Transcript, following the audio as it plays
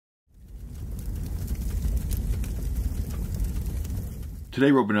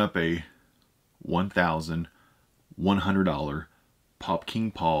Today we're opening up a $1,100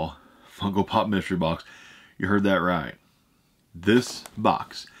 PopKingPaul Funko Pop Mystery Box. You heard that right. This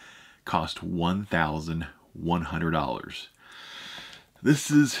box cost $1,100.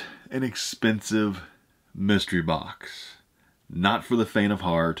 This is an expensive mystery box. Not for the faint of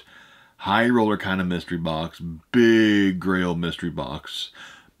heart. High roller kind of mystery box. Big Grail mystery box.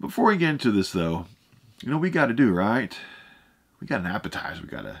 Before we get into this though, you know what we got to do, right? We got an appetizer we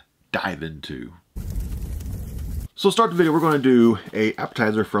got to dive into. So to start the video, we're going to do a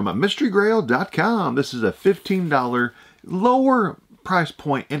appetizer from MysteryGrail.com. This is a $15 lower price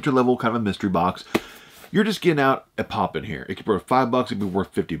point entry-level kind of a mystery box. You're just getting out a pop in here. It could be worth $5, it could be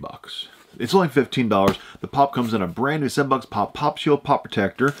worth $50. It's only $15. The pop comes in a brand new $7 Pop Shield Pop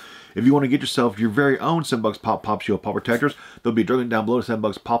Protector. If you want to get yourself your very own $7 Pop Shield Pop Protectors, there'll be a direct link down below to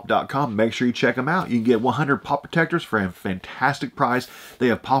 $7pop.com. Make sure you check them out. You can get 100 pop protectors for a fantastic price. They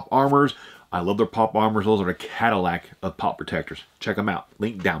have pop armors. I love their pop armors. Those are a Cadillac of pop protectors. Check them out.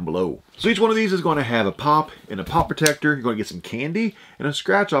 Link down below. So each one of these is going to have a pop and a pop protector. You're going to get some candy and a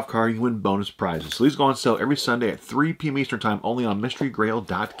scratch-off card. You can win bonus prizes. So these go on sale every Sunday at 3 p.m. Eastern Time only on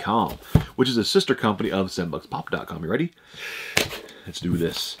MysteryGrail.com, which is a sister company of $7pop.com. You ready? Let's do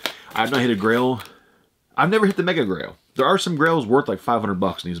this. I've not hit a Grail. I've never hit the Mega Grail. There are some Grails worth like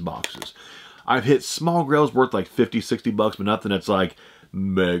 $500 in these boxes. I've hit small Grails worth like $50, $60, but nothing that's like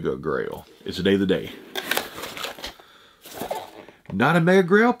Mega Grail. It's a day of the day. Not a Mega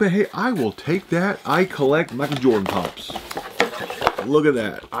Grail, but hey, I will take that. I collect Michael Jordan pops. Look at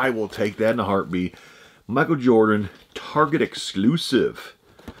that. I will take that in a heartbeat. Michael Jordan Target exclusive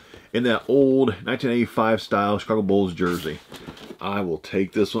in that old 1985 style Chicago Bulls jersey. I will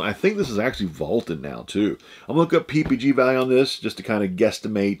take this one. I think this is actually vaulted now too. I'm gonna look up PPG value on this just to kind of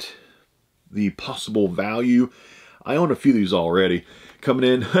guesstimate the possible value. I own a few of these already. Coming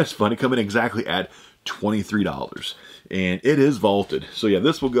in, that's funny, coming in exactly at $23. And it is vaulted. So yeah,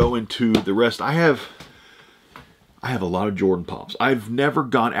 this will go into the rest. I have a lot of Jordan pops. I've never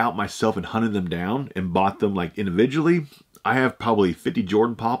gone out myself and hunted them down and bought them like individually. I have probably 50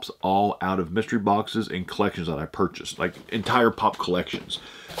 Jordan pops all out of mystery boxes and collections that I purchased, like entire pop collections.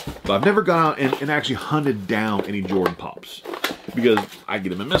 But I've never gone out and actually hunted down any Jordan pops because I get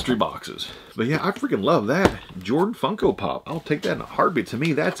them in mystery boxes. But yeah, I freaking love that. Jordan Funko Pop. I'll take that in a heartbeat. To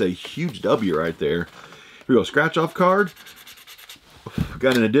me, that's a huge W right there. Here we go, scratch off card.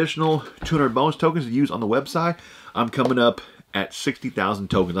 Got an additional 200 bonus tokens to use on the website. I'm coming up at 60,000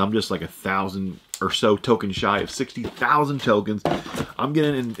 tokens. I'm just like 1,000 or so tokens shy of 60,000 tokens. I'm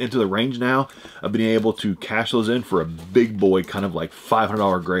getting into the range now of being able to cash those in for a big boy kind of like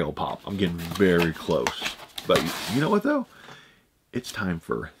 $500 Grail pop. I'm getting very close. But you know what though? It's time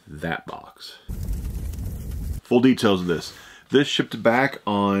for that box. Full details of this. This shipped back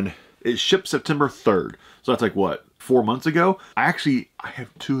on, it shipped September 3rd. So that's like what, 4 months ago? I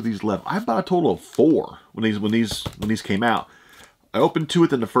have 2 of these left. I bought a total of 4 when these came out. I opened 2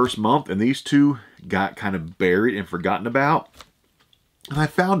 within the first month, and these 2 got kind of buried and forgotten about. And I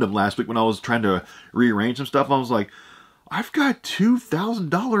found them last week when I was trying to rearrange some stuff. I was like, I've got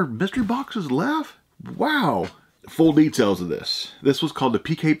 $2,000 mystery boxes left? Wow. Full details of this. This was called the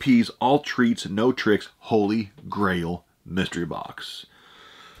PKP's All Treats, No Tricks Holy Grail Mystery Box.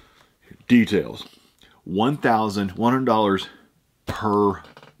 Details. $1,100 per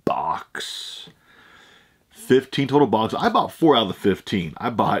box. 15 total boxes. I bought 4 out of the 15.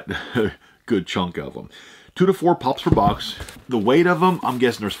 I bought a good chunk of them. 2 to 4 pops per box. The weight of them, I'm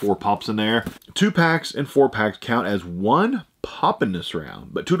guessing there's 4 pops in there. 2 packs and 4 packs count as 1 pop in this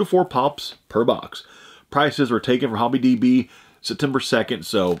round, but 2 to 4 pops per box. Prices were taken for HobbyDB September 2nd,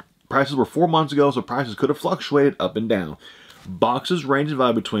 so prices were 4 months ago, so prices could have fluctuated up and down. Boxes range in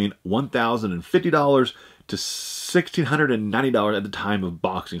value between $1,050 to $1,690 at the time of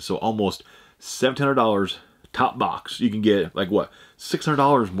boxing, so almost $1,700 top box. You can get like what,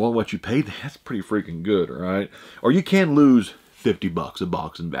 $600 more than what you paid. That's pretty freaking good, right? Or you can lose $50 a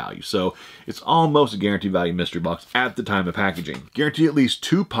box in value. So it's almost a guaranteed value mystery box at the time of packaging. Guarantee at least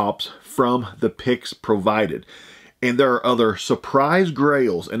 2 pops from the picks provided. And there are other surprise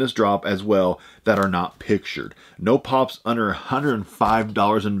grails in this drop as well that are not pictured. No pops under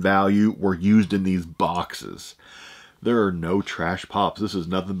 $105 in value were used in these boxes. There are no trash pops. This is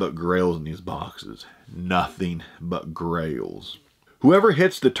nothing but grails in these boxes. Nothing but grails. Whoever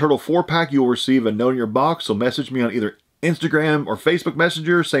hits the Turtle 4-pack, you will receive a note in your box, so message me on either Instagram or Facebook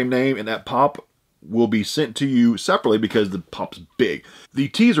Messenger, same name, and that pop will be sent to you separately because the pop's big. The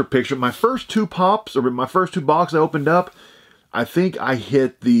teaser picture, my first 2 pops, or my first 2 boxes I opened up, I think I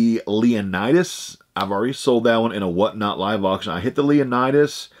hit the Leonidas I've already sold that one in a Whatnot live auction. I hit the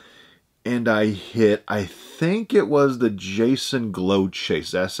Leonidas, and I hit, I think it was the Jason Glow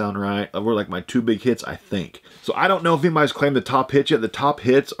Chase. Does that sound right? Those were like my 2 big hits, I think. So I don't know if anybody's claimed the top hits yet. The top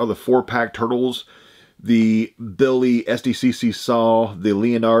hits are the 4-pack Turtles, the Billy SDCC Saw, the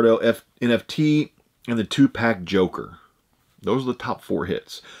Leonardo NFT, and the 2-pack Joker. Those are the top 4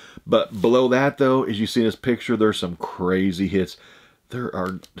 hits. But below that, though, as you see in this picture, there's some crazy hits.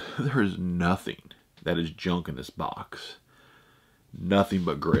 There is nothing that is junk in this box. Nothing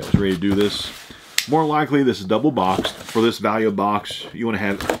but grails. Ready to do this? More likely, this is double boxed. For this value box, you want to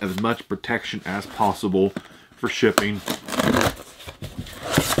have as much protection as possible for shipping.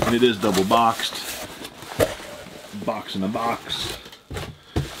 And it is double boxed. Box in a box.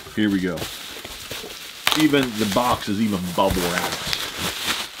 Here we go. Even the box is even bubble wrapped.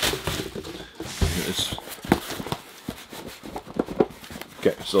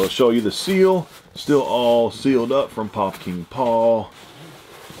 Okay, so I'll show you the seal. Still all sealed up from PopKingPaul.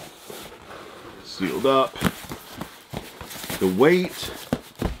 Sealed up. The weight.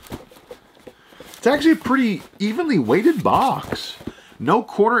 It's actually a pretty evenly weighted box. No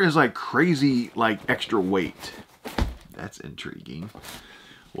quarter is like crazy, like extra weight. That's intriguing.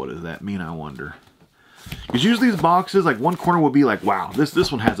 What does that mean, I wonder? Because usually these boxes, like one corner will be like, wow,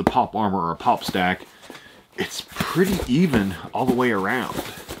 this one has a pop armor or a pop stack. It's pretty even all the way around.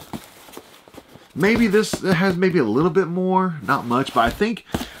 Maybe this has maybe a little bit more, not much, but I think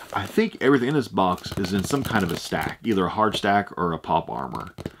everything in this box is in some kind of a stack, either a hard stack or a pop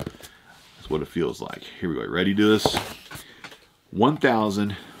armor. That's what it feels like. Here we go. Ready to do this?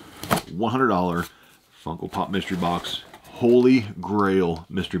 $1,100 Funko Pop mystery box, Holy Grail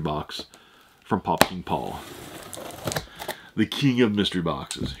mystery box from PopKingPaul, the king of mystery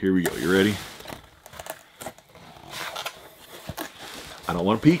boxes. Here we go. You ready? I don't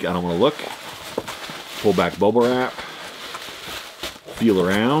want to peek. I don't want to look. Pull back bubble wrap. Feel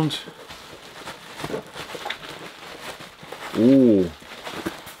around. Ooh.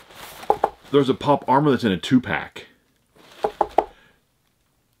 There's a pop armor that's in a 2-pack.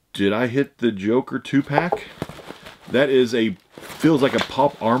 Did I hit the Joker 2-pack? That is a, feels like a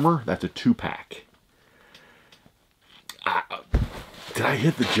pop armor. That's a 2-pack. Did I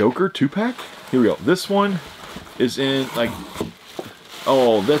hit the Joker 2-pack? Here we go. This one is in like,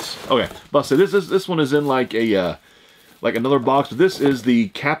 oh, that's okay. But so this one is in like a like another box. This is the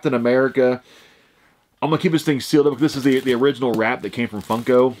Captain America. I'm gonna keep this thing sealed up. This is the original wrap that came from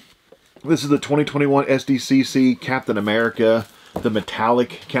Funko. This is the 2021 SDCC Captain America, the metallic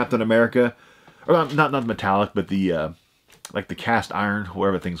Captain America, or not the metallic, but the like the cast iron,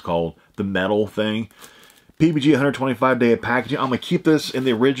 whatever the thing's called, the metal thing. PBG 125 day of packaging. I'm gonna keep this in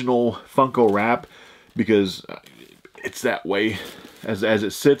the original Funko wrap because it's that way. As it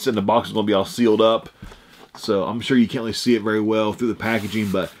sits, and the box is going to be all sealed up. So I'm sure you can't really see it very well through the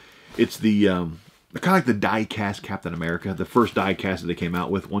packaging, but it's the kind of like the die-cast Captain America, the first die-cast that they came out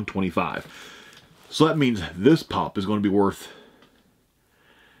with, 125. So that means this pop is going to be worth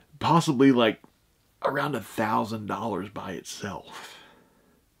possibly like around $1,000 by itself.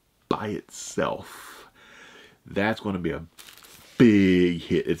 By itself. That's going to be a big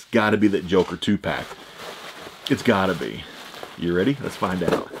hit. It's got to be that Joker 2-pack. It's got to be. You ready? Let's find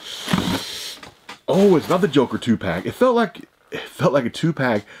out. Oh, it's not the Joker 2-pack. It felt like a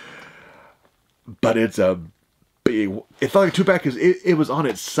 2-pack, but it's a big. It felt like a 2-pack because it was on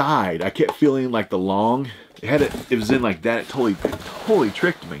its side. I kept feeling like the long. It was in like that. It totally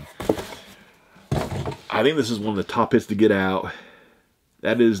tricked me. I think this is one of the top hits to get out.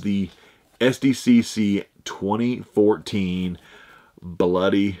 That is the SDCC 2014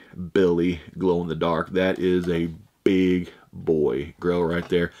 Bloody Billy Glow in the Dark. That is a big boy grail right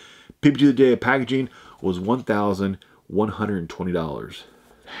there. PPG the day of packaging was $1,120.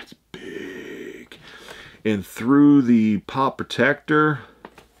 That's big. And through the pop protector,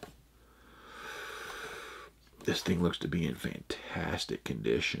 this thing looks to be in fantastic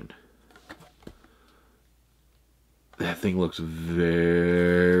condition. That thing looks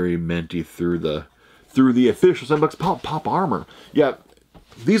very minty through the official Sandbox pop armor. Yeah,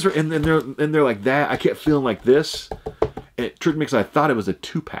 these are in there like that. I kept feeling like this. And it tricked me because I thought it was a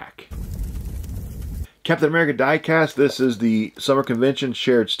 2-pack. Captain America die-cast. This is the Summer Convention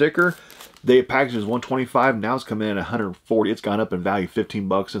shared sticker. Day of packaging is $125. Now it's coming in at $140. It's gone up in value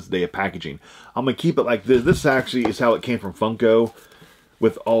 $15 since the day of packaging. I'm going to keep it like this. This actually is how it came from Funko,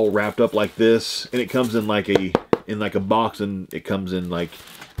 with all wrapped up like this. And it comes in like a box, and it comes in like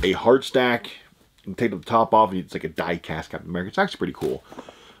a hard stack. You can take the top off, and it's like a die-cast Captain America. It's actually pretty cool.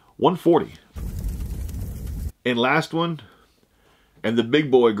 $140. And last one, And the big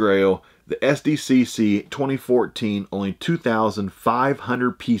boy grail, the SDCC 2014, only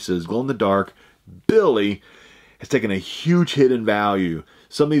 2,500 pieces, glow in the dark. Billy has taken a huge hit in value.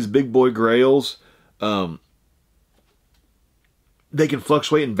 Some of these big boy grails, they can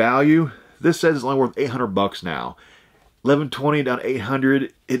fluctuate in value. This says it's only worth 800 bucks now. 1120 down to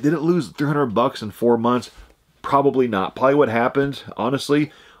 800. It didn't lose 300 bucks in 4 months. Probably not. Probably what happened,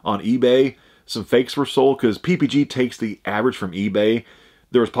 honestly, on eBay, some fakes were sold because PPG takes the average from eBay.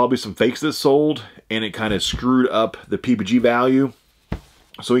 There was probably some fakes that sold, and it kind of screwed up the PPG value.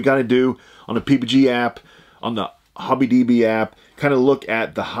 So we got to do on the PPG app, on the HobbyDB app, kind of look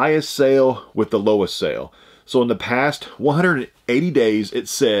at the highest sale with the lowest sale. So in the past 180 days, it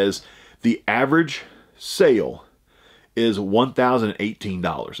says the average sale is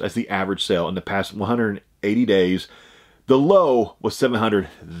 $1,018. That's the average sale in the past 180 days. The low was 700.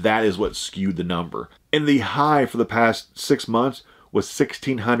 That is what skewed the number. And the high for the past 6 months was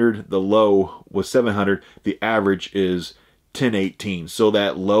 1,600. The low was 700. The average is 1,018. So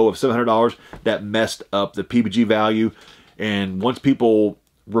that low of $700, that messed up the PPG value. And once people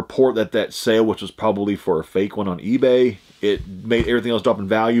report that that sale, which was probably for a fake one on eBay, it made everything else drop in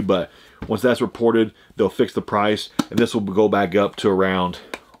value. But once that's reported, they'll fix the price, and this will go back up to around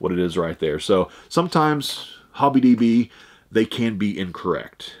what it is right there. So sometimes HobbyDB, they can be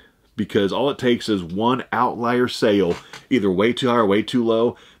incorrect because all it takes is one outlier sale, either way too high or way too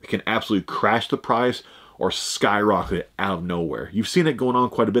low. It can absolutely crash the price or skyrocket it out of nowhere. You've seen it going on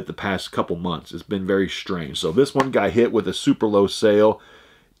quite a bit the past couple months. It's been very strange. So this one got hit with a super low sale,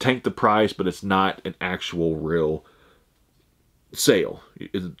 tanked the price, but it's not an actual real sale.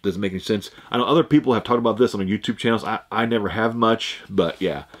 It doesn't make any sense. I know other people have talked about this on their YouTube channels. I never have much, but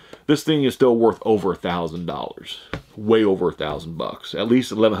yeah, this thing is still worth over $1,000, way over $1,000 bucks, at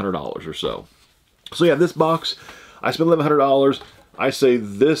least $1,100 or so. So yeah, this box, I spent $1,100. I say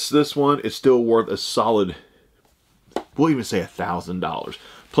this one is still worth a solid, we'll even say $1,000.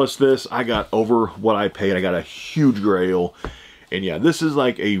 Plus this, I got over what I paid. I got a huge grail. And yeah, this is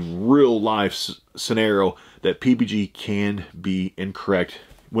like a real life scenario that PPG can be incorrect.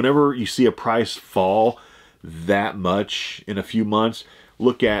 Whenever you see a price fall that much in a few months,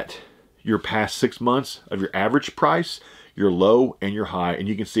 look at your past 6 months of your average price, your low and your high, and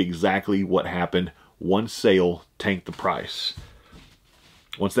you can see exactly what happened. One sale tanked the price.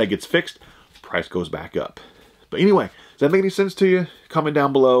 Once that gets fixed, price goes back up. But anyway, does that make any sense to you? Comment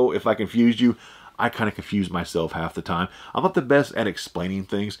down below if I confused you. I kind of confuse myself half the time. I'm not the best at explaining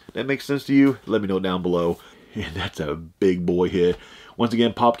things. That makes sense to you? Let me know down below. And that's a big boy hit. Once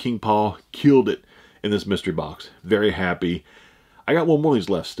again, PopKingPaul killed it in this mystery box. Very happy. I got one more of these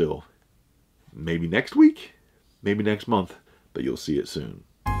left still. Maybe next week, maybe next month, but you'll see it soon.